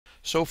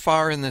So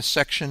far in this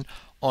section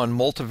on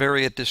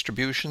multivariate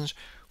distributions,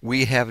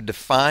 we have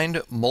defined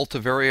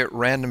multivariate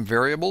random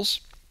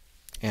variables,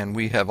 and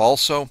we have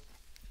also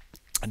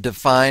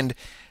defined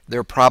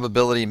their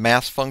probability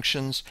mass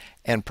functions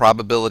and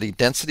probability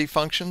density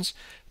functions.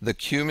 The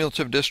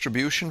cumulative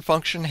distribution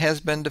function has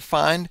been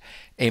defined.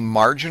 A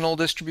marginal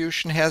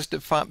distribution has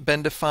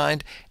been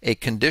defined. A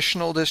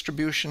conditional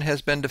distribution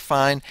has been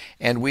defined.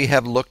 And we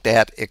have looked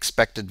at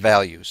expected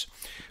values.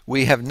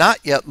 We have not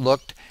yet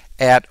looked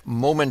at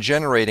moment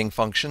generating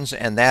functions,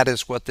 and that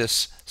is what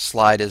this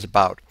slide is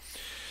about.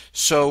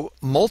 So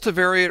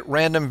multivariate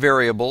random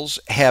variables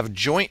have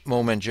joint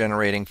moment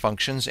generating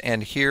functions,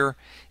 and here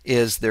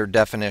is their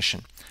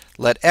definition.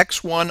 Let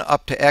x1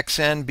 up to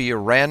xn be a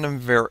random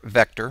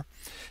vector.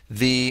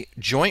 The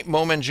joint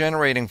moment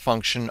generating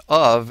function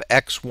of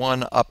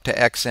x1 up to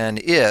xn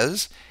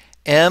is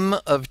m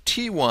of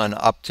t1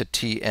 up to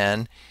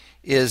tn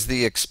is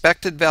the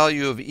expected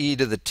value of e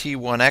to the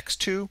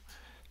t1x2,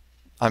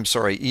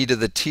 e to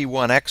the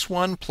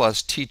t1x1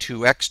 plus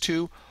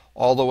t2x2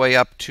 all the way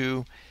up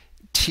to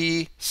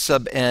t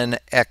sub n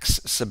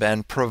x sub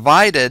n,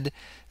 provided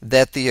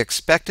that the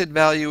expected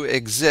value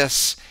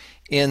exists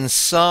in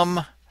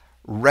some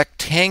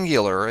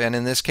rectangular, and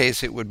in this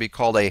case it would be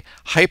called a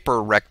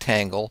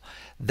hyperrectangle,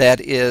 that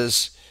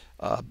is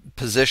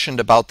positioned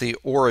about the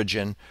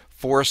origin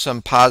for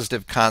some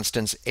positive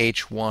constants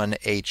h1,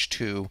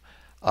 h2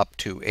 up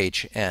to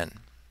hn.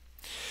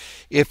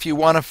 If you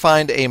want to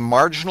find a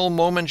marginal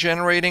moment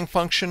generating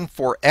function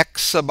for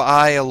x sub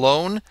I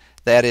alone,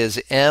 that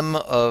is m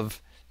of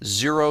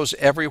zeros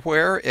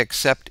everywhere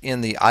except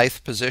in the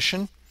ith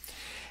position,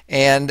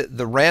 and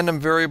the random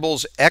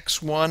variables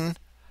x1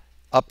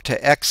 up to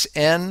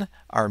xn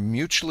are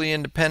mutually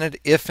independent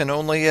if and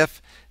only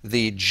if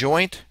the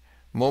joint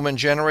moment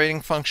generating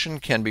function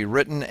can be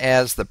written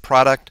as the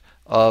product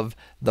of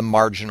the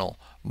marginal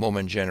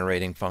moment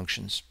generating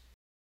functions.